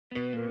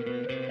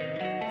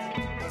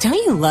Don't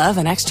you love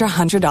an extra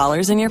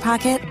 $100 in your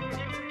pocket?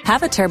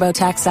 Have a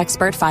TurboTax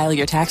expert file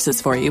your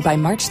taxes for you by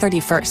March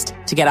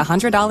 31st to get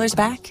 $100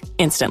 back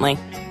instantly.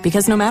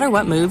 Because no matter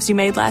what moves you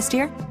made last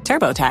year,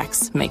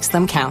 TurboTax makes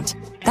them count.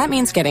 That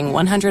means getting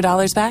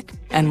 $100 back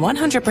and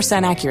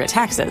 100% accurate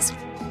taxes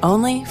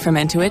only from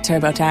Intuit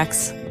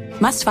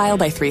TurboTax. Must file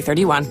by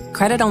 3/31.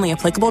 Credit only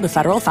applicable to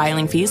federal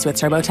filing fees with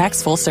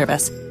TurboTax full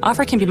service.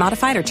 Offer can be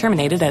modified or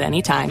terminated at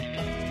any time.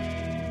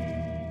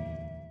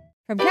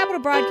 From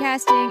Capital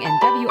Broadcasting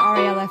and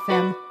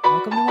WRAL-FM,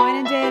 welcome to Wine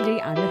and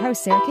Dandy. I'm your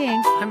host, Sarah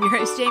King. I'm your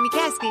host, Jamie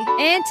Caskey.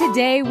 And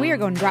today we are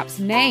going to drop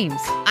some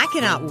names. I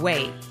cannot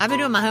wait. I've been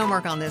doing my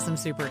homework on this. I'm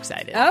super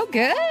excited. Oh,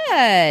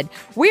 good.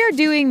 We are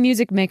doing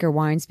music maker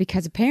wines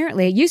because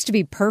apparently it used to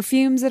be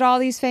perfumes that all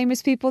these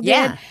famous people did.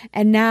 Yeah.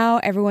 And now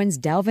everyone's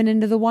delving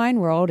into the wine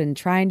world and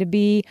trying to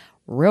be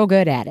real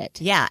good at it.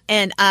 Yeah,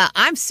 and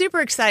I'm super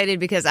excited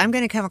because I'm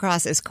going to come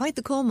across as quite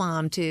the cool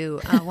mom to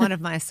one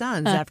of my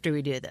sons after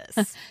we do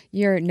this.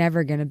 You're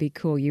never going to be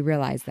cool. You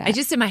realize that. I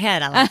just in my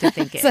head, I like to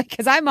think it.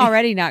 Because I'm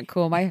already not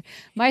cool.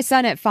 My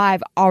son at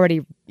 5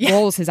 already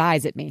rolls his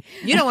eyes at me.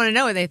 You don't want to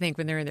know what they think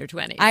when they're in their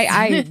 20s.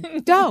 I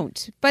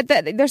don't. But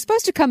they're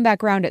supposed to come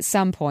back around at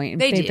some point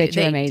and think that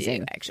you're amazing.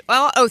 Do, actually.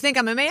 Well, think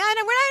I'm amazing.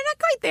 We're not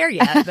quite there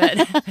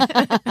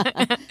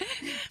yet, but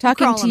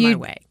talking to you. My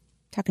way.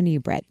 Talking to you,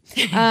 Brett.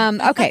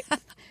 Okay.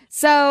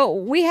 So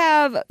we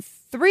have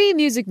 3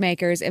 music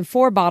makers and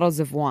 4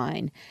 bottles of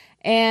wine.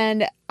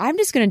 And I'm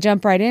just going to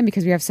jump right in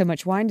because we have so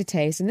much wine to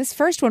taste. And this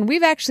first one,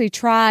 we've actually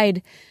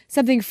tried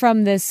something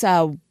from this,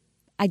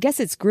 I guess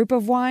it's group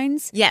of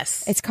wines.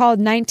 Yes. It's called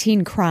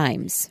 19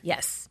 Crimes.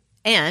 Yes.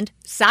 And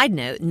side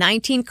note,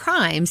 19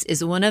 Crimes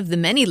is one of the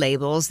many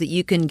labels that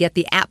you can get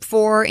the app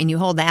for, and you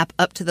hold the app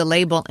up to the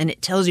label and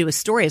it tells you a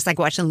story. It's like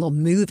watching a little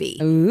movie.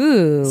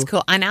 Ooh. It's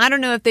cool. And I don't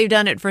know if they've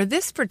done it for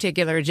this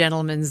particular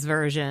gentleman's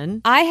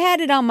version. I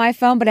had it on my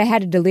phone, but I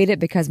had to delete it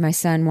because my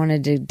son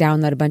wanted to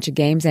download a bunch of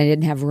games and I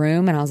didn't have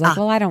room. And I was like,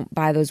 well, I don't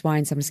buy those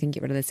wines, so I'm just going to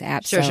get rid of this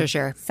app.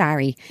 Sure.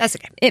 Sorry. That's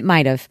okay. It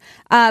might have.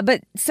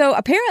 But so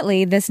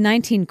apparently this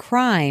 19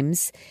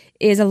 Crimes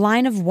is a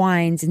line of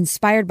wines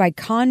inspired by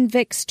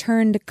convicts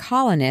turned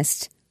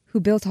colonists who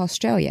built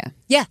Australia.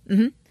 Yeah.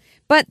 Mm-hmm.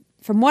 But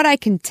from what I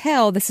can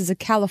tell, this is a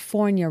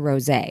California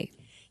rosé.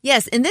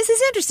 Yes, and this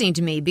is interesting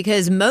to me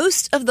because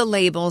most of the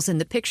labels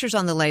and the pictures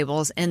on the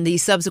labels and the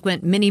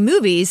subsequent mini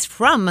movies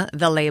from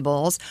the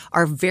labels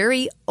are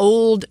very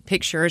old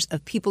pictures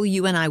of people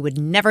you and I would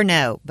never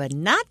know, but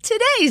not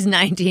today's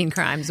 19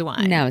 Crimes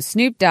wine. No,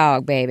 Snoop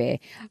Dogg,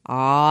 baby.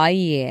 Aw,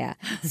 yeah.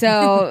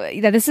 So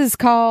this is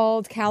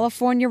called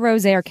California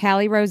Rosé or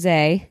Cali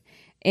Rosé,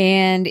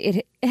 and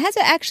it has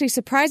an actually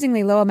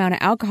surprisingly low amount of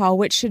alcohol,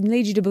 which should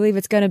lead you to believe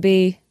it's going to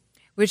be...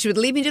 Which would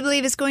lead me to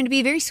believe it's going to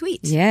be very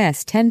sweet.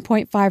 Yes,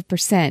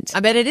 10.5%. I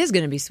bet it is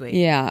going to be sweet.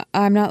 Yeah,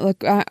 I'm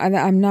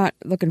not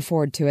looking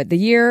forward to it. The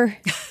year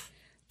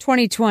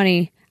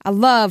 2020, I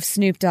love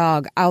Snoop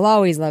Dogg. I'll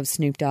always love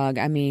Snoop Dogg.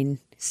 I mean...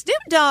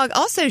 Snoop Dogg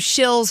also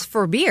shills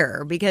for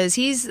beer because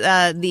he's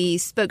the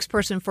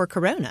spokesperson for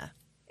Corona.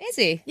 Is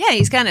he? Yeah,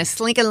 he's kind of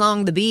slinking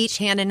along the beach,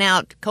 handing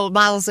out cold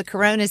bottles of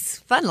Corona. It's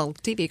a fun little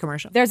TV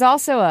commercial. There's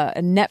also a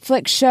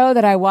Netflix show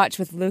that I watch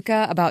with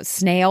Luca about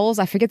snails.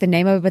 I forget the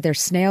name of it, but they're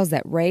snails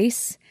that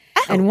race.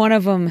 Oh, and one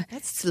of them...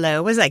 That's slow.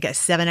 It was like a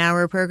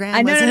 7-hour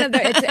program, No,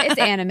 it's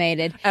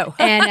animated. Oh.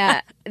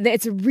 And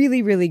it's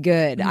really, really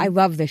good. I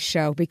love this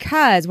show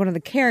because one of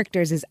the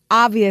characters is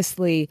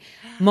obviously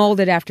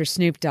molded after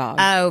Snoop Dogg.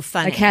 Oh,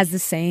 funny. Like has the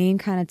same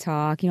kind of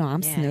talk.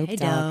 I'm Snoop Dogg.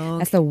 Dog.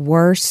 That's the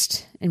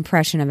worst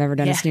impression I've ever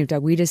done of Snoop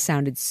Dogg. We just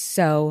sounded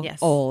so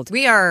old.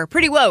 We are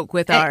pretty woke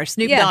with our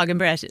Snoop Dogg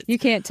impressions. You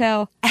can't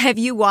tell. Have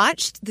you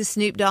watched the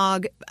Snoop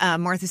Dogg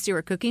Martha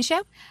Stewart cooking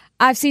show?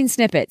 I've seen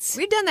snippets.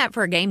 We've done that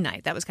for a game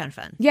night. That was kind of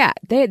fun. Yeah,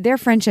 their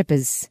friendship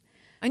is...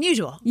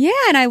 unusual. Yeah,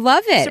 and I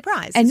love it.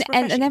 Surprise. And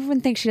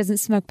everyone thinks she doesn't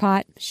smoke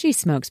pot. She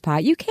smokes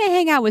pot. You can't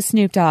hang out with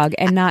Snoop Dogg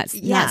and not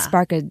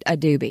spark a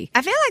doobie.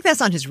 I feel like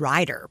that's on his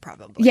rider,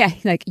 probably. Yeah,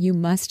 like, you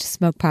must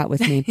smoke pot with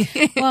me.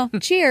 Well,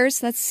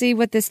 cheers. Let's see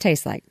what this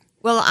tastes like.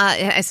 Well,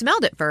 I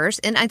smelled it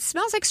first, and it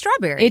smells like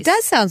strawberries. It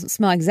does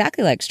smell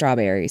exactly like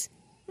strawberries.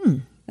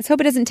 Let's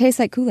hope it doesn't taste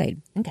like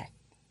Kool-Aid. Okay.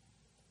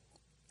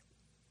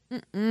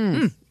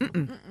 Hey,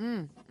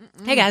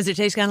 guys, it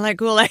tastes kind of like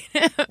Kool-Aid.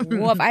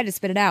 Whoop, I had to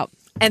spit it out.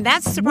 And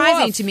that's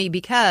surprising to me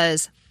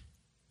because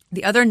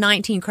the other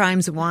 19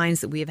 Crimes of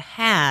wines that we have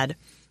had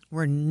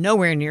were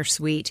nowhere near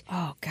sweet.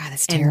 Oh, God,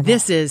 that's terrible. And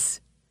this is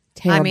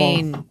terrible. I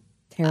mean,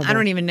 terrible. I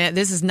don't even know.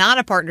 This is not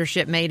a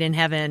partnership made in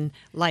heaven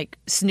like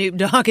Snoop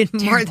Dogg and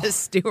Martha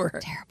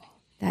Stewart. Terrible.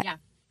 Yeah.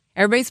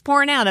 Everybody's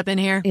pouring out up in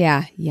here.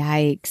 Yeah,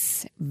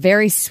 yikes.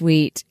 Very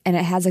sweet. And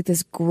it has like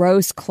this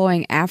gross,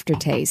 cloying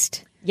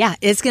aftertaste. Yeah,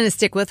 it's going to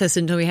stick with us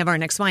until we have our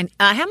next wine.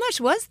 How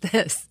much was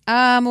this?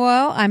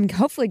 Well, I'm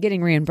hopefully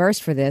getting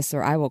reimbursed for this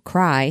or I will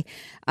cry.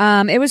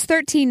 It was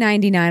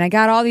 $13.99. I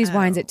got all these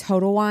wines at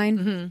Total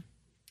Wine.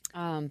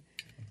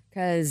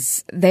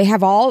 Because they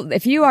have all,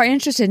 if you are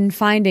interested in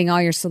finding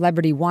all your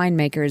celebrity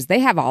winemakers, they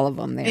have all of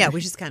them there. Yeah,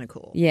 which is kind of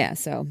cool. Yeah,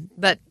 so.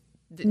 But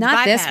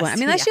Not this bypass. one. I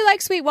mean, unless you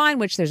like sweet wine,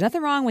 which there's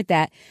nothing wrong with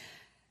that.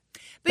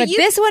 But you-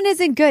 this one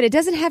isn't good. It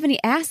doesn't have any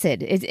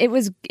acid.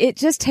 It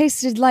just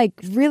tasted like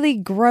really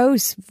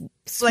gross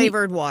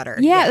flavored water.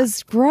 Yeah, it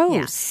was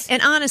gross. Yeah.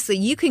 And honestly,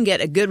 you can get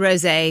a good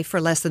rosé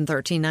for less than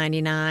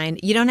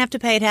 $13.99. You don't have to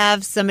pay to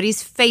have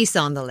somebody's face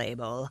on the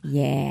label.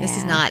 Yeah. This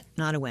is not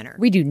a winner.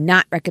 We do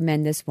not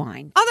recommend this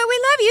wine. Although we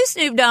love you,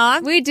 Snoop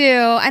Dogg. We do,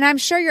 and I'm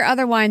sure your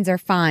other wines are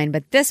fine,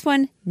 but this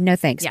one, no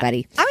thanks,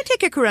 buddy. I would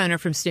take a Corona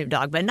from Snoop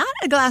Dogg, but not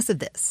a glass of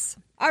this.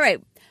 All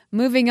right,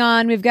 moving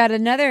on. We've got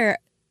another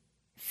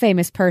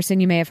famous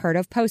person you may have heard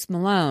of, Post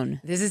Malone.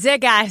 This is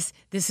it, guys.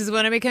 This is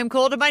when I become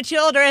cool to my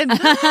children.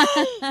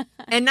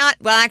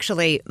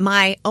 Actually,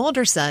 my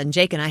older son,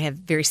 Jake, and I have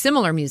very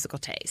similar musical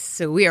tastes.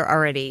 So we are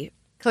already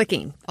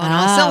clicking on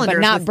all cylinders.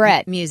 But not with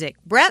Brett. Music.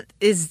 Brett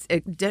is a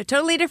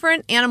totally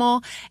different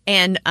animal,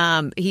 and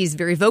he's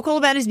very vocal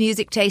about his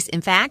music taste. In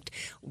fact,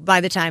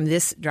 by the time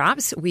this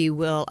drops, we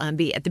will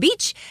be at the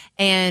beach.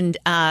 And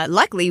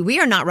luckily, we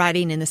are not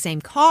riding in the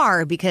same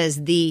car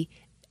because the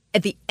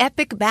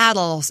epic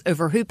battles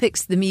over who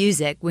picks the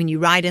music when you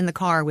ride in the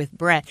car with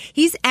Brett.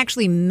 He's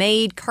actually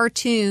made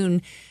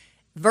cartoon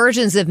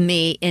versions of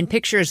me in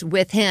pictures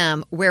with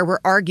him where we're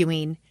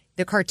arguing.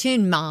 The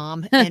cartoon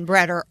mom and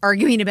Brett are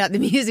arguing about the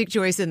music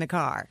choice in the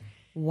car.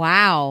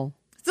 Wow.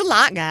 It's a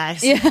lot,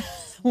 guys. Yeah.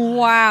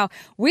 Wow.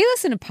 We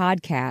listen to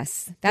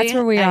podcasts. That's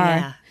where we are.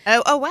 Yeah.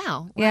 Oh,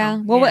 wow.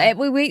 Yeah. Well,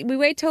 we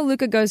wait till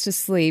Luca goes to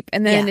sleep,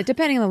 and then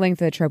depending on the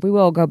length of the trip, we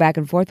will go back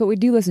and forth. But we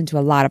do listen to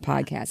a lot of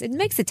podcasts. It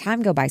makes the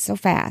time go by so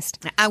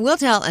fast. I will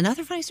tell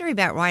another funny story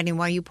about riding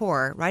while you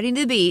pour. Riding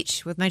to the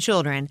beach with my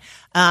children.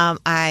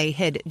 I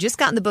had just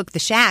gotten the book The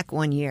Shack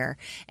one year,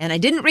 and I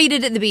didn't read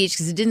it at the beach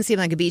because it didn't seem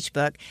like a beach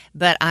book.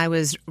 But I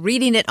was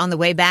reading it on the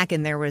way back,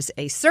 and there was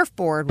a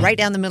surfboard right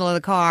down the middle of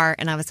the car,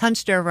 and I was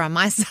hunched over on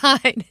my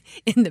side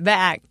in the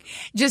back,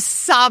 just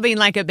sobbing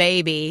like a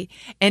baby,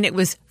 and it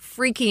was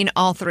freaking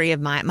all three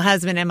of my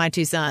husband and my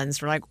two sons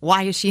were like,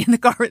 why is she in the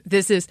car?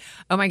 This is,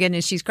 oh my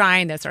goodness, she's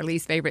crying. That's our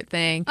least favorite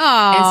thing.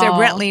 Aww. And so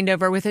Brett leaned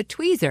over with a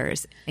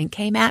tweezers and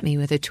came at me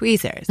with a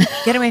tweezers.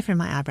 Get away from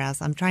my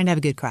eyebrows. I'm trying to have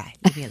a good cry.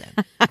 Leave me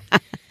alone.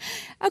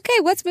 Okay,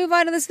 let's move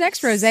on to this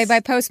next rosé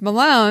by Post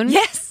Malone.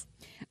 Yes.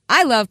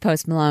 I love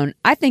Post Malone.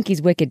 I think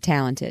he's wicked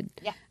talented.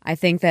 Yeah. I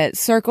think that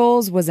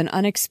Circles was an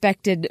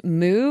unexpected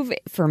move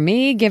for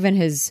me, given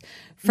his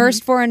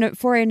first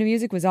foray into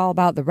music was all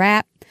about the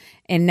rap,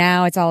 and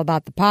now it's all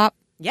about the pop.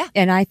 Yeah.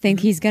 And I think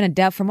he's going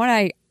to from what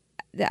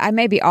I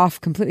may be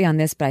off completely on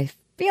this, but I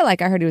feel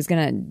like I heard he was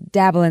going to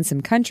dabble in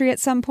some country at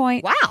some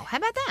point. Wow. How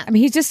about that? I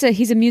mean,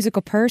 he's a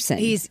musical person.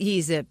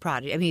 He's a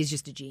prodigy. I mean, he's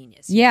just a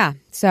genius. Yeah.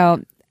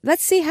 So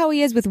let's see how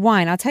he is with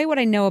wine. I'll tell you what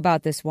I know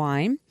about this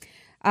wine.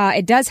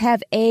 It does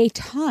have a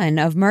ton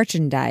of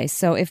merchandise.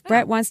 So if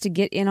Brett wants to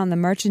get in on the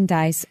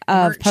merchandise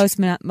of Post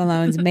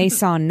Malone's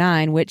Maison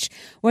 9, which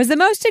was the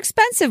most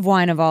expensive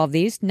wine of all of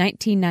these,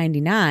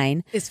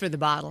 $19.99. It's for the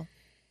bottle.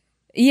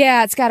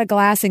 Yeah, it's got a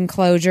glass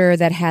enclosure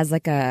that has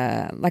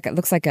it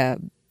looks like a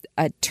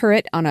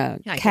turret on a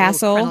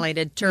castle. A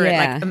crenellated turret,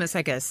 Yeah. like almost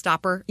like a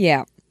stopper.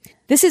 Yeah.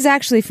 This is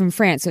actually from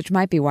France, which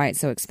might be why it's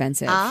so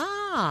expensive.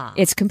 Ah.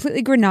 It's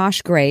completely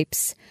Grenache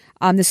grapes.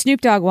 The Snoop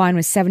Dogg wine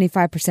was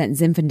 75%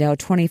 Zinfandel,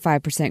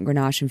 25%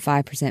 Grenache, and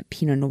 5%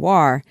 Pinot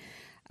Noir.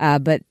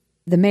 But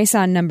the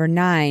Maison number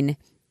 9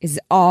 is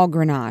all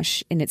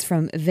Grenache, and it's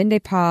from Vin des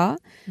Pas,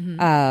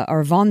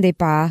 or Vin des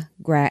Pas,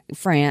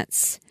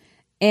 France.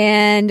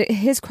 And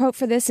his quote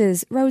for this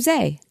is,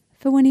 rosé,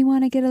 for when you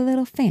want to get a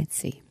little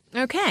fancy.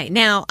 Okay.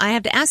 Now, I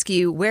have to ask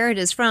you where it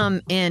is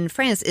from in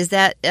France. Is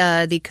that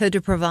the Côte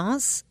de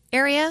Provence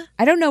area?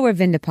 I don't know where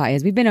Vin des Pas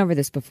is. We've been over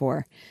this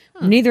before.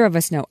 Neither of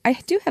us know. I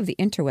do have the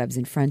interwebs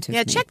in front of me.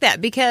 Yeah, check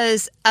that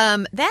because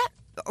that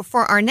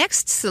for our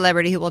next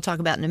celebrity who we'll talk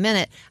about in a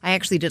minute, I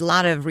actually did a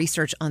lot of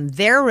research on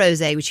their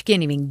rosé, which you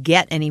can't even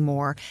get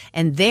anymore,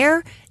 and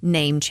their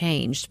name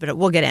changed. But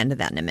we'll get into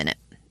that in a minute.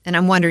 And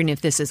I'm wondering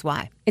if this is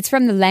why. It's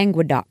from the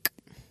Languedoc.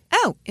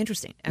 Oh,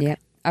 interesting. Okay. Yep.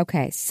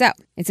 Okay, so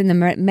it's in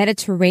the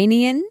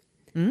Mediterranean.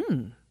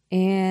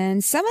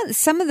 And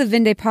some of the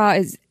Vin des Pas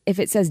is, if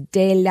it says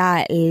de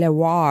la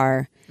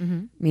Loire,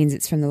 means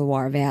it's from the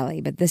Loire Valley.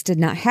 But this did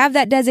not have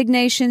that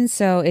designation,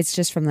 so it's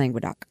just from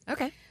Languedoc.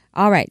 Okay.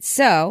 All right,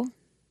 so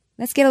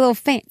let's get a little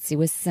fancy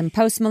with some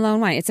Post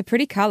Malone wine. It's a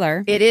pretty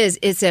color. It is.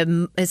 It's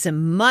a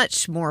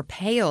much more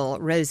pale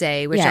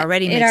rosé, which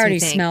already makes it already me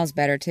think, smells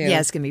better too. Yeah,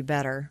 it's gonna be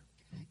better.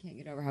 I can't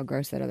get over how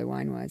gross that other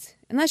wine was.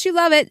 Unless you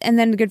love it, and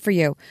then good for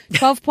you.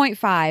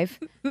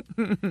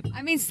 12.5.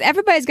 I mean,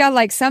 everybody's got to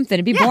like something.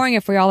 It'd be boring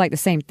if we all like the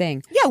same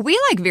thing. Yeah, we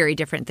like very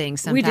different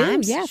things sometimes.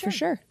 We do, yeah, for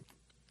sure.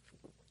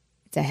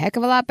 It's a heck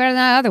of a lot better than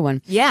that other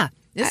one. Yeah,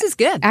 this is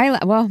good.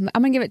 Well,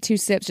 I'm going to give it 2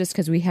 sips just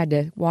because we had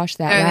to wash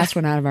that last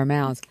one out of our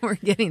mouths. We're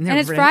getting there. And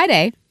it's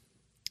Friday.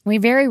 We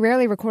very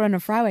rarely record on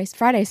a Friday,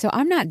 so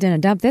I'm not going to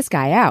dump this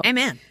guy out.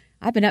 Amen.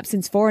 I've been up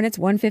since 4 and it's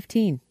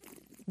 1:15.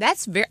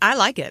 I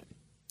like it.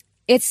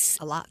 It's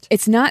a lot.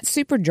 It's not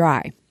super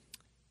dry.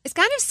 It's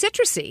kind of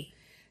citrusy.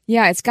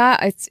 Yeah,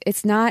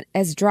 it's not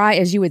as dry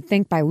as you would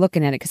think by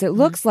looking at it because it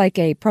looks like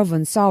a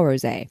Provençal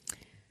rosé.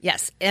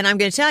 Yes, and I'm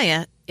going to tell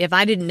you, if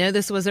I didn't know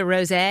this was a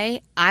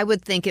rosé, I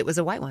would think it was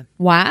a white one.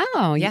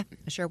 Wow. Yeah,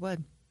 I sure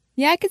would.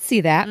 Yeah, I could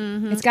see that.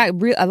 It's got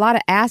a lot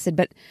of acid,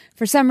 but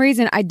for some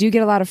reason, I do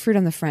get a lot of fruit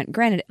on the front.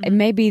 Granted, it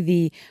may be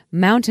the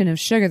mountain of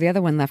sugar the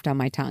other one left on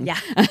my tongue. Yeah.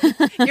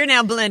 You're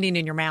now blending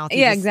in your mouth.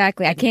 Yeah,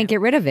 exactly. I can't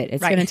get rid of it.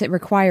 It's going to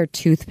require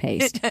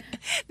toothpaste.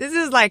 This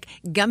is like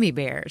gummy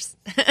bears,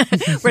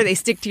 where they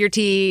stick to your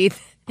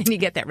teeth and you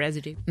get that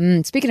residue.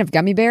 Speaking of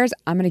gummy bears,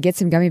 I'm going to get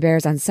some gummy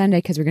bears on Sunday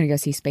because we're going to go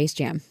see Space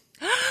Jam.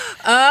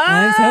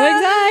 I'm so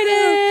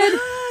excited.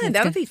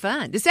 That would be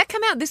fun. Does that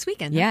come out this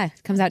weekend? Yeah,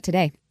 it comes out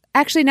today.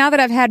 Actually, now that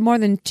I've had more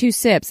than 2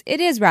 sips, it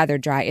is rather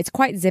dry. It's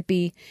quite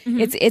zippy.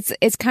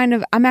 It's kind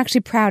of. I'm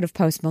actually proud of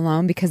Post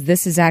Malone because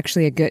this is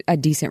actually a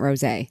decent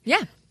rosé.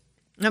 Yeah.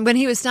 And when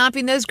he was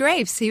stomping those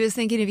grapes, he was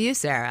thinking of you,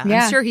 Sarah.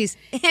 Yeah. I'm sure he's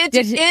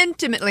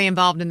intimately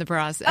involved in the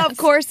process. Of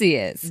course he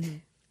is.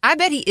 I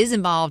bet he is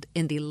involved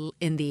in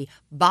the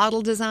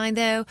bottle design,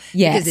 though.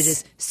 Yes. Because it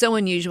is so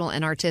unusual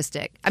and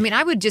artistic. I mean,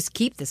 I would just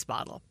keep this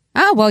bottle.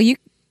 Oh, well, you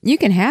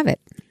can have it.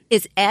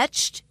 It's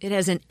etched. It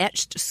has an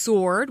etched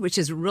sword, which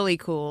is really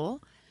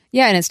cool.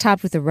 Yeah, and it's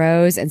topped with a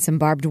rose and some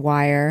barbed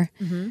wire.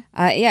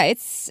 Yeah,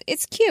 it's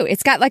cute.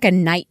 It's got like a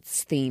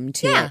knights theme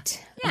to it.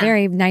 Yeah.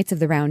 Very Knights of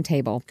the Round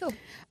Table. Cool.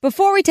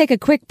 Before we take a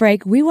quick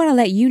break, we want to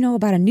let you know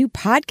about a new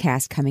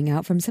podcast coming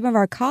out from some of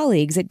our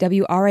colleagues at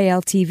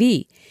WRAL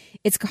TV.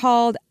 It's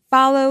called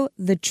Follow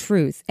the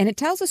Truth, and it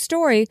tells a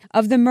story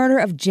of the murder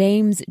of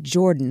James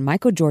Jordan,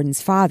 Michael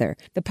Jordan's father.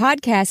 The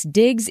podcast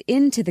digs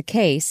into the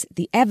case,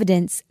 the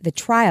evidence, the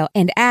trial,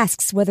 and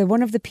asks whether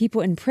one of the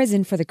people in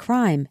prison for the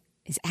crime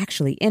is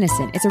actually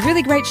innocent. It's a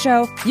really great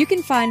show. You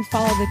can find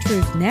Follow the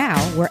Truth now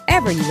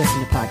wherever you listen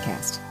to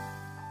podcasts.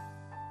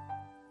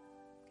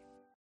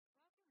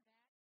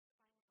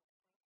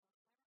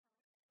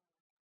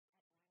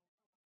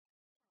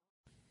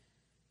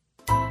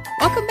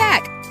 Welcome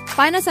back.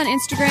 Find us on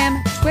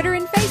Instagram, Twitter,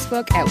 and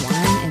Facebook at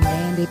Wine and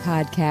Dandy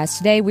Podcast.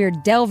 Today we're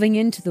delving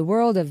into the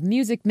world of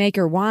music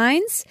maker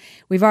wines.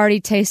 We've already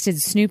tasted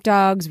Snoop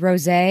Dogg's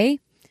rosé.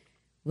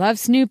 Love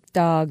Snoop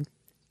Dogg.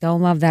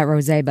 Don't love that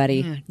rosé,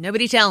 buddy.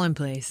 Nobody tell him,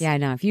 please. Yeah, I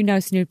know. If you know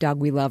Snoop Dogg,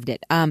 we loved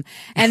it. And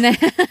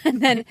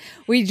then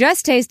we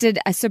just tasted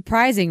a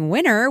surprising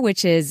winner,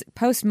 which is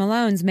Post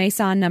Malone's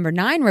Maison No.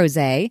 9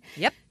 rosé.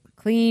 Yep.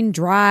 Clean,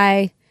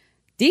 dry,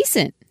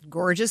 decent.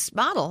 Gorgeous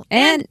bottle.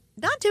 And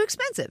not too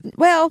expensive.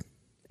 Well,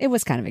 it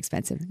was kind of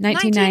expensive.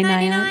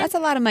 $19.99. That's a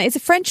lot of money. It's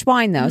a French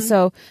wine, though,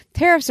 so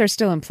tariffs are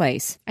still in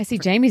place. I see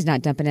Jamie's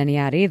not dumping any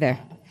out either.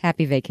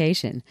 Happy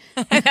vacation.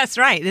 That's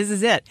right. This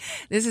is it.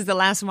 This is the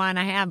last wine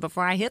I have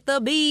before I hit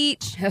the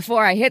beach.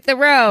 Before I hit the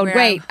road.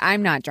 Wait,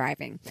 I'm not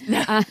driving.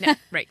 No,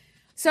 right.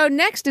 So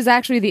next is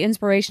actually the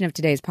inspiration of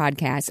today's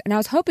podcast, and I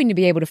was hoping to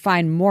be able to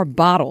find more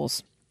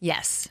bottles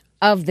Yes.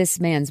 of this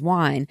man's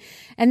wine,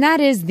 and that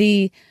is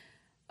the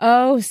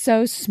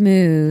so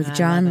smooth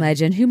John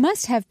Legend, who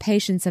must have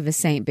patience of a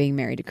saint being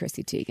married to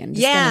Chrissy Teigen.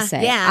 Just gonna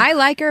say. Yeah. I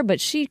like her,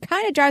 but she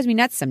kind of drives me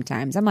nuts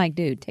sometimes. I'm like,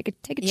 dude, take a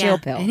chill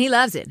pill. And he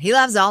loves it. He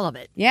loves all of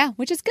it. Yeah,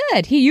 which is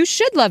good. You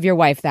should love your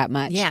wife that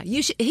much. Yeah,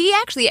 you should. He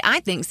actually, I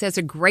think, sets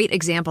a great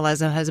example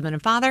as a husband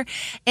and father.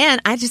 And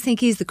I just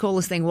think he's the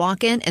coolest thing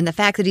walking. And the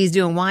fact that he's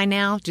doing wine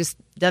now just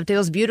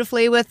dovetails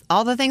beautifully with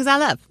all the things I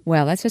love.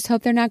 Well, let's just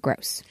hope they're not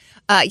gross.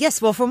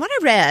 Yes. Well, from what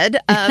I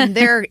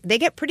read, they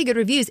get pretty good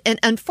reviews. And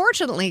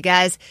unfortunately,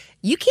 guys,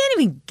 you can't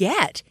even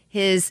get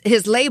his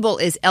label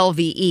is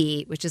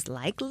LVE, which is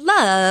like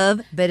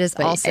love, but is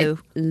also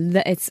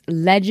it's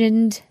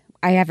Legend.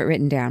 I have it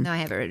written down. No, I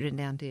have it written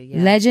down too.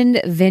 Yeah. Legend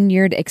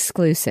Vineyard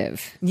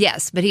exclusive.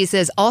 Yes, but he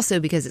says also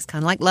because it's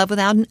kind of like love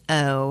without an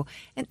O.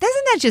 And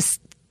doesn't that just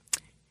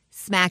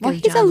smack Well, of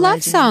he's John a love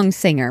Legend? song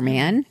singer,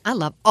 man. I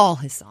love all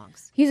his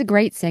songs. He's a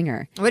great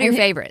singer. What are your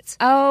favorites?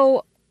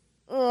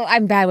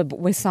 I'm bad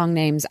with song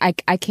names. I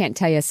can't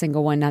tell you a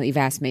single one now that you've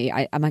asked me.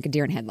 I'm like a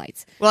deer in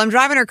headlights. Well, I'm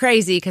driving her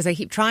crazy because I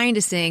keep trying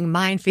to sing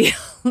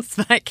Minefields,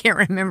 but I can't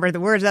remember the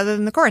words other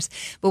than the chorus.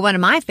 But one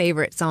of my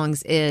favorite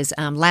songs is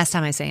Last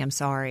Time I Say I'm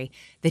Sorry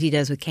that he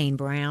does with Kane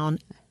Brown.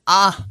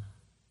 I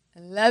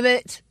love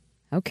it.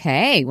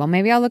 Okay. Well,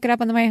 maybe I'll look it up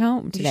on the way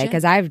home today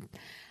because I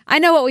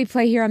know what we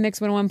play here on Mix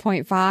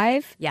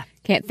 101.5. Yeah.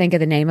 Can't think of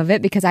the name of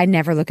it because I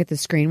never look at the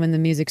screen when the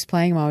music's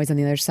playing. I'm always on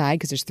the other side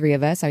because there's 3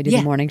 of us. I do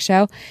the morning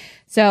show.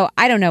 So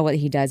I don't know what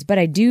he does, but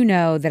I do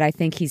know that I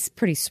think he's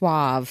pretty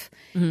suave.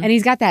 And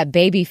he's got that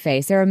baby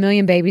face. There are a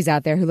million babies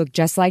out there who look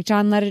just like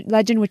John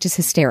Legend, which is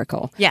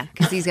hysterical. Yeah,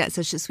 because he's got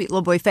such a sweet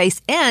little boy face.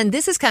 And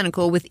this is kind of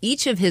cool. With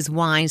each of his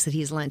wines that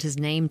he's lent his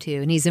name to,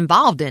 and he's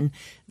involved in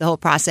the whole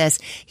process,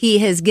 he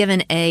has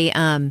given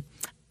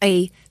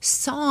a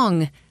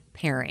song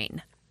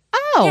pairing.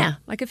 Oh. Yeah,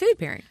 like a food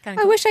pairing. Kind of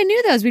I cool. wish I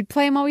knew those. We'd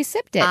play them while we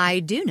sipped it. I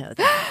do know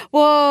that.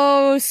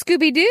 Whoa,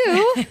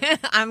 Scooby-Doo.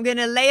 I'm going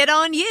to lay it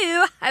on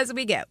you as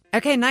we go.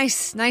 Okay,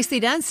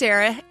 nicely done,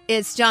 Sarah.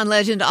 It's John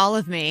Legend, All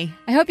of Me.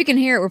 I hope you can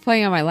hear it. We're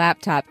playing on my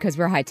laptop because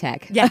we're high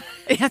tech. Yeah,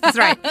 that's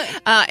right.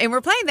 And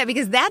we're playing that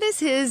because that is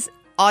his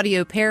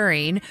audio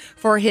pairing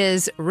for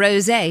his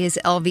rosé, his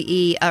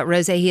LVE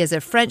rosé. He has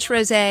a French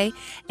rosé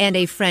and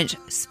a French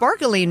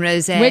sparkling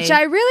rosé. Which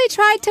I really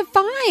tried to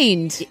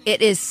find.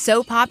 It is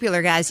so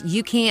popular, guys.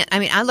 You can't,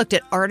 I looked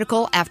at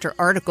article after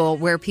article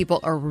where people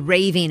are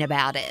raving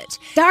about it.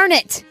 Darn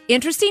it.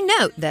 Interesting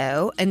note,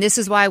 though, and this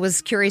is why I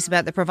was curious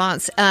about the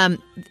Provence.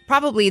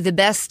 Probably the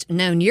best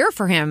known year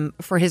for him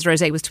for his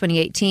rosé was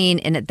 2018,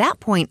 and at that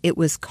point it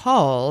was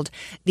called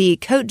the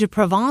Côte de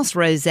Provence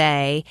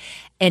rosé,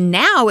 and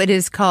now it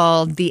is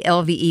called the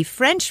LVE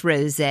French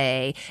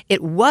rosé.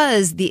 It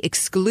was the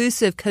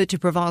exclusive Côte de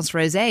Provence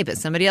rosé, but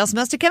somebody else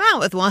must have come out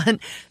with one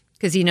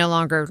because he no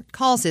longer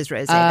calls his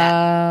rosé that.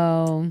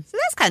 Oh. So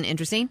that's kind of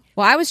interesting.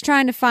 Well, I was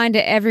trying to find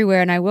it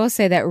everywhere, and I will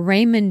say that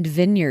Raymond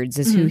Vineyards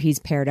is who he's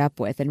paired up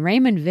with. And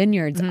Raymond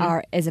Vineyards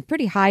is a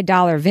pretty high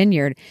dollar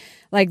vineyard.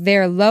 Like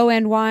their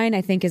low-end wine,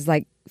 I think, is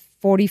like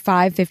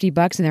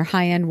 $45-50, and their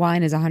high-end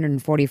wine is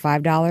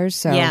 $145.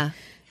 So yeah.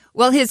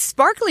 Well, his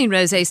sparkling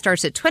rosé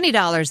starts at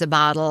 $20 a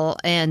bottle,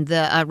 and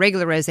the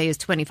regular rosé is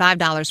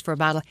 $25 for a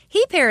bottle.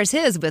 He pairs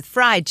his with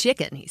fried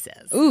chicken, he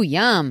says. Ooh,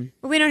 yum.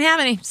 But we don't have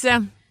any,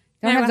 so...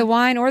 Don't have the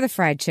wine or the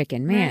fried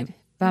chicken. Man,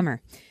 bummer.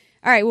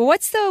 All right, well,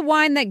 what's the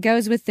wine that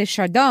goes with the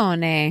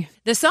Chardonnay?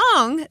 The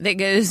song that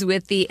goes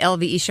with the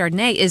LVE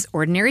Chardonnay is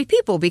Ordinary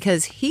People,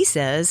 because he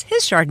says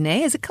his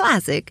Chardonnay is a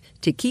classic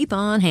to keep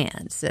on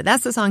hand. So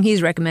that's the song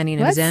he's recommending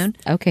of his own.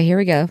 Okay, here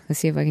we go. Let's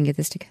see if I can get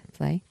this to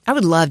play. I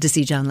would love to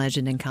see John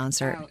Legend in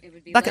concert. Oh, it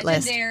would be Bucket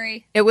legendary.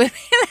 list. It would.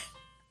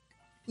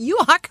 You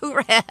are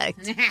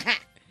correct.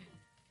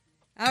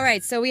 All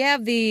right, so we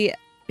have the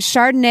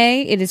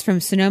Chardonnay. It is from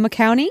Sonoma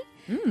County.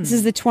 This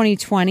is the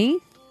 2020.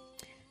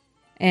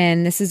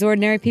 And this is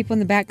Ordinary People in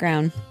the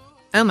background.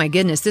 Oh my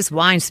goodness, this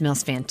wine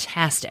smells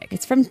fantastic.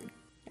 It's from,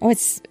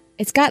 it's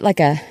got like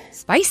a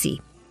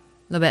Spicy.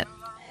 A little bit.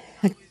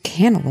 like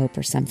cantaloupe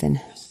or something.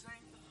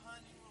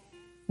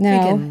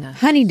 No, Thinking,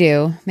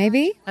 honeydew,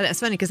 maybe? Oh, that's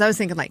funny because I was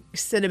thinking like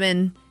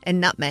cinnamon and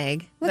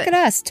nutmeg. Look at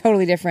us,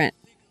 totally different.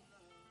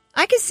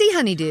 I could see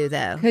honeydew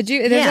though. Could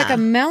you? There's Yeah. like a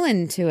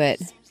melon to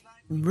it.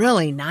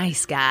 Really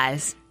nice,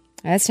 guys.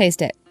 Let's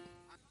taste it.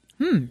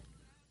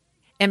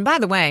 And by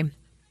the way,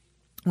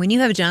 when you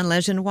have John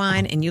Legend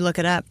wine and you look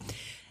it up,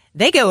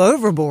 they go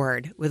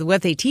overboard with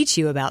what they teach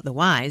you about the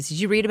wines. Did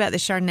you read about the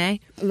Chardonnay?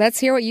 Let's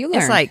hear what you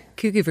learned. It's like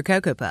cuckoo for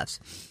Cocoa Puffs.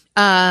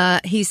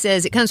 He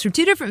says it comes from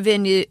two different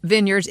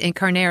vineyards in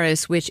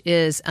Carneros, which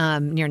is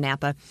near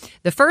Napa.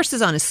 The first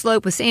is on a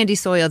slope with sandy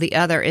soil. The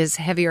other is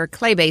heavier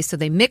clay-based, so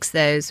they mix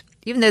those.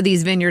 Even though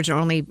these vineyards are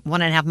only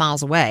 1.5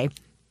 miles away,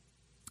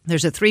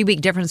 there's a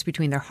 3-week difference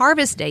between their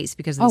harvest dates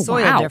because of the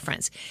soil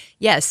difference.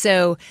 Yes,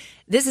 so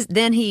this is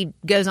then he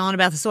goes on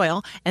about the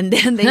soil, and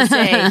then they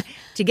say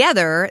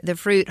together the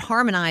fruit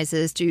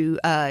harmonizes to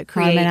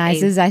create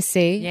I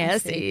see.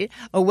 Yes,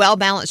 a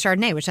well-balanced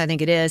Chardonnay, which I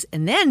think it is.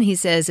 And then he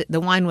says the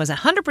wine was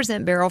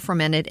 100% barrel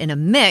fermented in a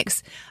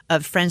mix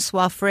of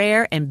Francois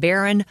Frere and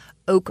Baron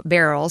oak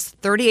barrels,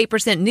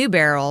 38% new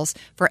barrels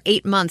for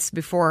 8 months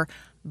before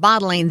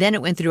bottling. Then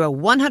it went through a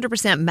 100%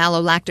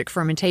 malolactic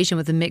fermentation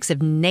with a mix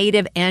of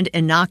native and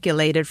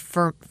inoculated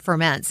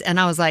ferments. And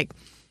I was like,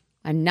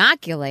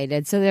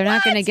 Inoculated, so they're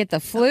not going to get the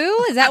flu?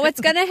 Is that what's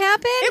going to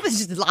happen? it was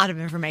just a lot of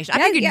information.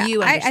 I figured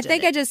you understood I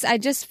think it. I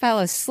just fell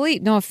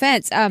asleep. No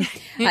offense.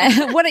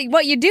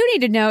 What you do need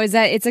to know is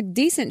that it's a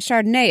decent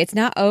Chardonnay. It's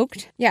not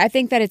oaked. Yeah, I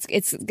think that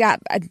it's got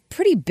a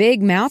pretty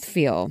big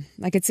mouthfeel.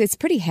 Like it's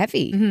pretty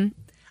heavy. Mm-hmm.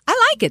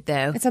 I like it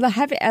though. It's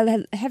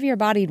a heavier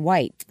bodied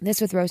white. This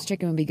with roast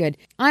chicken would be good.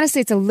 Honestly,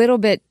 it's a little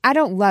bit. I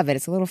don't love it.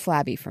 It's a little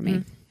flabby for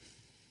me.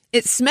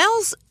 It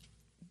smells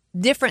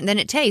different than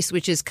it tastes,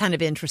 which is kind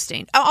of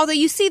interesting. Although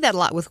you see that a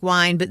lot with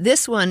wine, but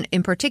this one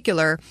in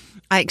particular,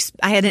 I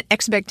had an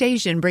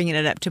expectation bringing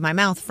it up to my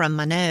mouth from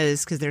my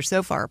nose because they're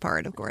so far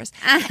apart, of course.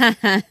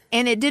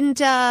 And it didn't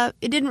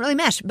really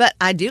mesh. But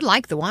I do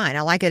like the wine.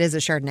 I like it as a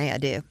Chardonnay. I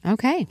do.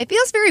 Okay. It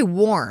feels very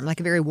warm, like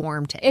a very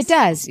warm taste. It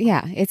does.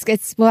 Yeah.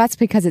 It's well, that's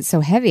because it's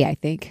so heavy, I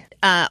think.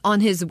 On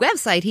his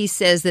website, he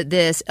says that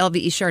this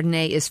LVE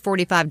Chardonnay is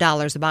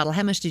 $45 a bottle.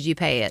 How much did you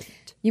pay it?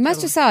 You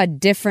must have saw a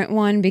different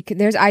one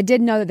because I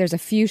did know that there's a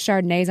few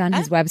Chardonnays on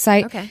his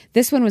website. Okay.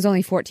 This one was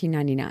only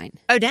 $14.99.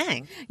 Oh,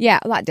 dang. Yeah,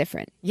 a lot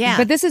different. Yeah.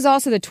 But this is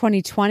also the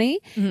 2020.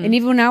 And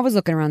even when I was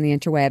looking around the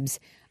interwebs,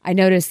 I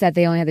noticed that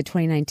they only had the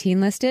 2019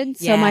 listed.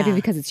 So it might be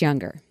because it's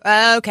younger.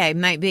 Okay,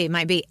 might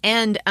be.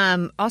 And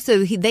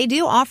also, they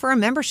do offer a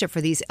membership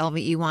for these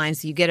LVE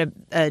wines. You get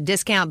a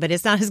discount, but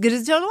it's not as good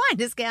as Total Wine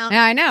discount.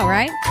 Yeah, I know,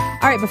 right?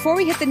 All right, before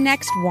we hit the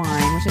next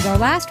wine, which is our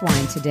last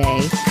wine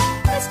today,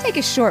 let's take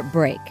a short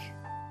break.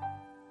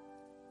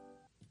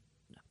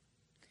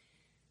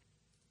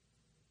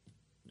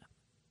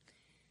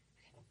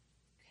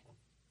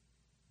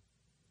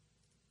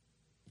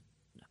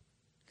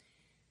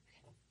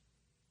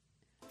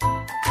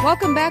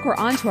 Welcome back. We're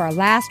on to our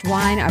last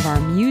wine of our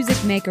Music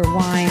Maker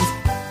wines.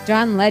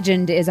 John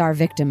Legend is our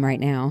victim right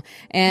now,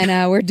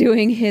 and we're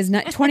doing his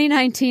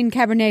 2019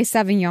 Cabernet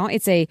Sauvignon.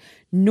 It's a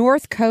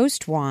North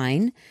Coast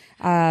wine,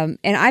 and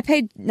I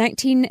paid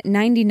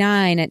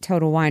 $19.99 at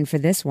Total Wine for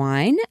this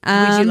wine.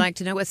 Would you like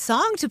to know what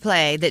song to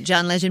play that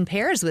John Legend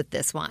pairs with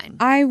this wine?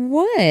 I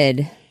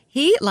would.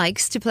 He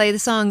likes to play the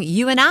song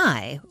You and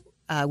I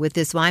with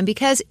this wine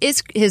because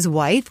it's his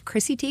wife,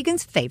 Chrissy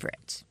Teigen's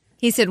favorite.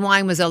 He said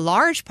wine was a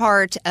large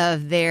part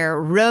of their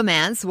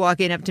romance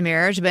walking up to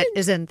marriage, but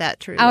isn't that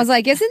true? I was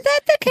like, isn't that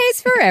the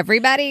case for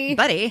everybody?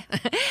 Buddy.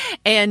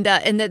 and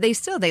that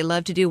they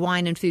love to do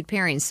wine and food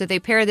pairings. So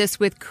they pair this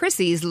with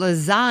Chrissy's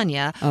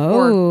lasagna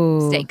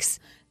or steaks.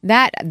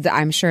 That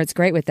I'm sure it's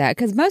great with that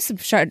because most of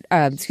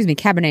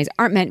Cabernets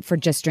aren't meant for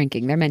just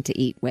drinking. They're meant to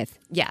eat with.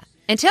 Yeah.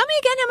 And tell me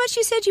again how much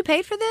you said you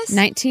paid for this?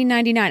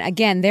 $19.99.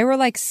 Again, they were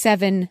like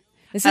 $7.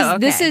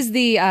 This is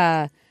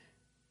the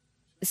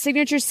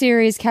Signature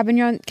Series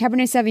Cabernet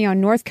Sauvignon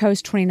North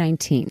Coast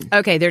 2019.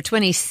 Okay, their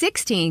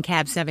 2016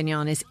 Cab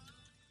Sauvignon is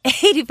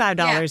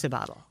 $85 a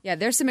bottle. Yeah,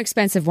 there's some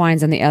expensive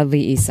wines on the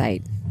LVE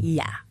site.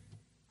 Yeah.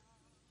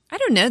 I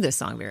don't know this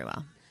song very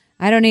well.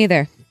 I don't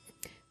either.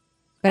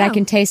 But I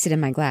can taste it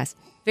in my glass.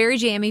 Very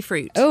jammy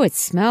fruit. Oh, it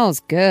smells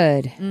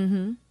good.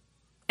 Mm-hmm.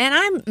 And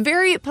I'm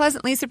very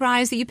pleasantly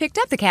surprised that you picked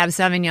up the Cab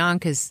Sauvignon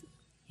because,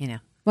 Well,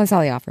 that's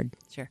all he offered.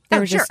 Sure.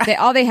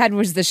 All they had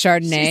was the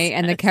Chardonnay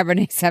and the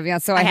Cabernet Sauvignon,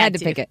 so I had to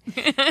pick it.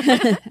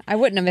 I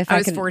wouldn't have if I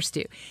was forced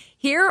to.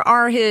 Here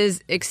are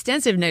his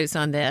extensive notes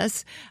on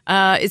this.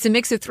 It's a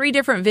mix of 3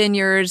 different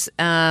vineyards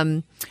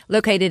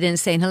located in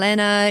St.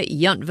 Helena,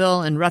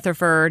 Yountville, and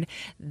Rutherford.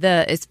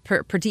 It's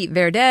Petit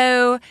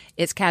Verdot.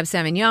 It's Cab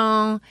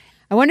Sauvignon.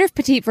 I wonder if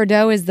Petit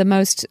Verdot is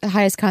the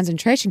highest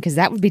concentration because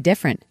that would be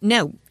different.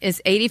 No,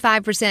 it's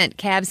 85%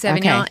 Cab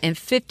Sauvignon and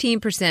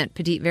 15%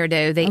 Petit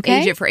Verdot. They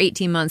age it for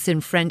 18 months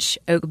in French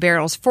oak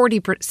barrels,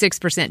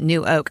 46%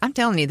 new oak. I'm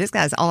telling you, this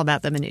guy's all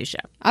about the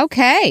minutia.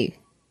 Okay.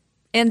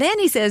 And then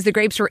he says the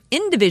grapes were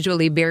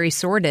individually berry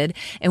sorted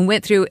and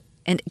went through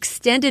an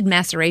extended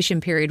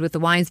maceration period with the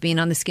wines being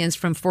on the skins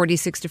from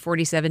 46 to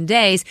 47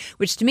 days,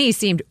 which to me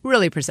seemed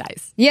really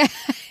precise. Yeah,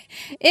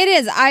 it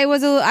is.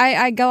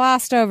 I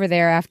glossed over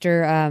there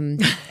after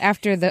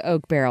the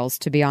oak barrels,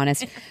 to be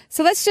honest.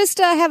 So let's just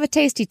have a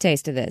tasty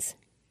taste of this.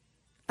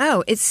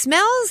 Oh, it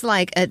smells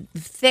like a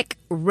thick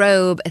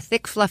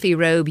fluffy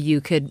robe you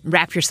could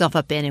wrap yourself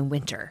up in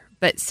winter.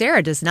 But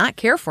Sarah does not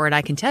care for it,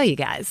 I can tell you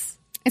guys.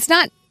 It's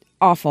not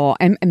awful.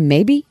 And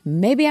maybe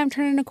I'm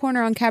turning a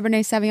corner on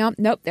Cabernet Sauvignon.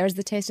 Nope, there's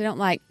the taste I don't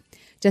like.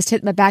 Just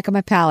hit the back of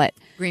my palate.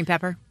 Green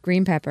pepper?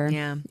 Green pepper.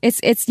 Yeah.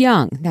 It's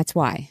young. That's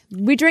why.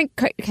 We drink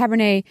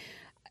Cabernet.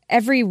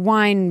 Every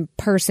wine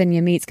person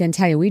you meet's going to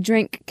tell you, we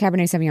drink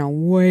Cabernet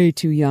Sauvignon way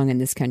too young in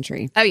this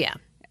country. Oh, yeah.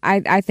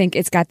 I think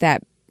it's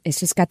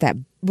just got that,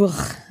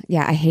 ugh.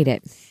 Yeah, I hate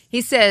it.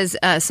 He says,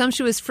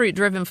 sumptuous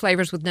fruit-driven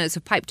flavors with notes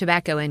of pipe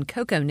tobacco and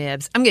cocoa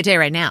nibs. I'm going to tell you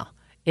right now.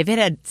 If it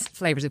had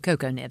flavors of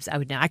cocoa nibs, I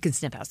would know. I could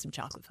sniff out some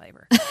chocolate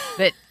flavor.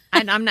 But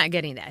I'm not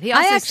getting that.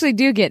 I actually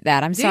do get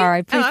that. I'm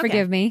sorry. Please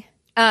forgive me.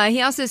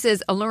 He also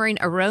says alluring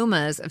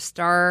aromas of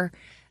star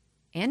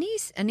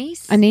anise,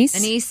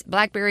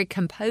 blackberry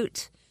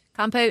compote.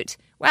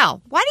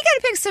 Wow. Why do you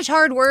got to pick such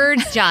hard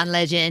words, John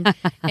Legend?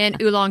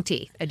 And oolong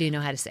tea. I do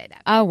know how to say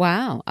that. Oh,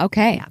 wow.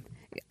 Okay. Yeah.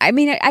 I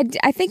mean,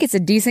 I think it's a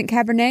decent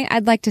Cabernet.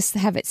 I'd like to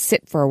have it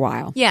sit for a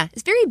while. Yeah,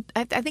 it's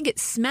I think it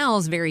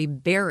smells very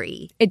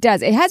berry. It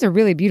does. It has a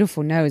really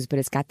beautiful nose, but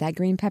it's got that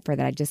green pepper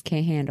that I just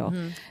can't handle.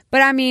 Mm-hmm.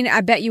 But I mean,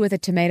 I bet you with a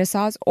tomato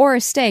sauce or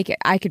a steak,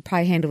 I could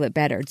probably handle it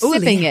better.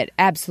 Sipping it,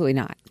 absolutely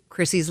not.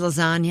 Chrissy's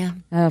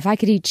lasagna. If I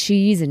could eat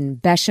cheese and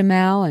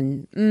bechamel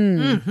and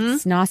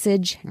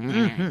sausage.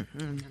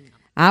 Mm-hmm.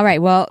 All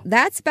right. Well,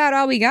 that's about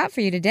all we got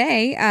for you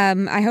today.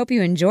 I hope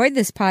you enjoyed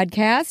this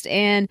podcast.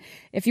 And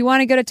if you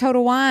want to go to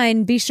Total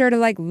Wine, be sure to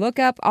look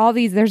up all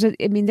these.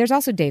 There's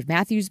also Dave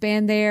Matthews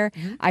Band there.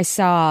 Mm-hmm. I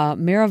saw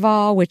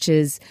Miraval, which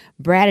is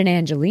Brad and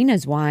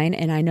Angelina's wine.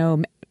 And I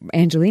know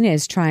Angelina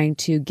is trying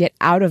to get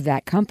out of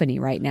that company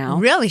right now.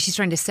 Really? She's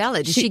trying to sell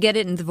it. Did she get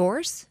it in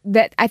divorce?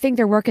 I think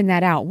they're working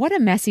that out. What a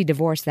messy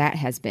divorce that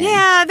has been.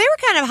 Yeah, they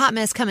were kind of a hot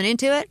mess coming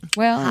into it.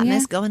 Well, hot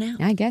mess going out.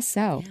 I guess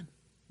so. Yeah.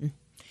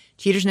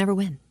 Cheaters never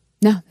win.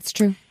 No, that's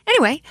true.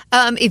 Anyway,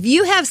 if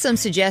you have some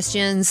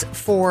suggestions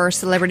for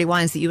celebrity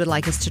wines that you would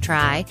like us to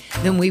try,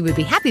 then we would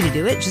be happy to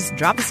do it. Just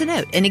drop us a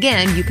note. And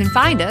again, you can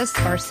find us,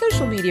 our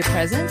social media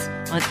presence,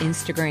 on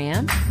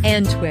Instagram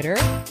and Twitter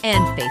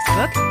and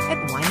Facebook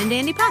at Wine and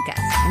Dandy Podcast.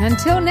 And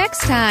until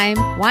next time,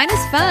 wine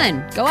is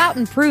fun. Go out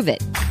and prove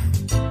it.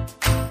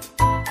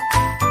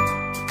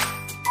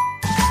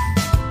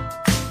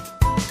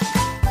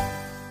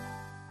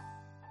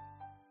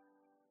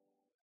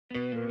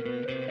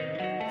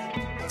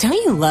 Don't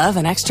you love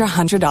an extra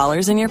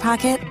 $100 in your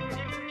pocket?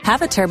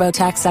 Have a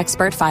TurboTax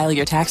expert file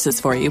your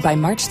taxes for you by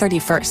March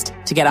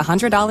 31st to get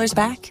 $100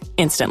 back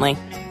instantly.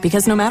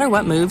 Because no matter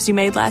what moves you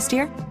made last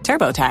year,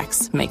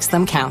 TurboTax makes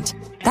them count.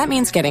 That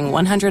means getting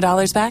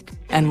 $100 back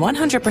and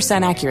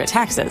 100% accurate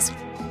taxes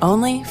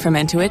only from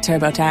Intuit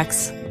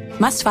TurboTax.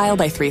 Must file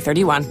by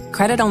 3/31.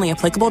 Credit only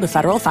applicable to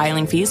federal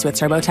filing fees with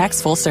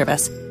TurboTax full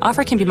service.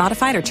 Offer can be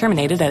modified or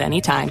terminated at any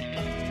time.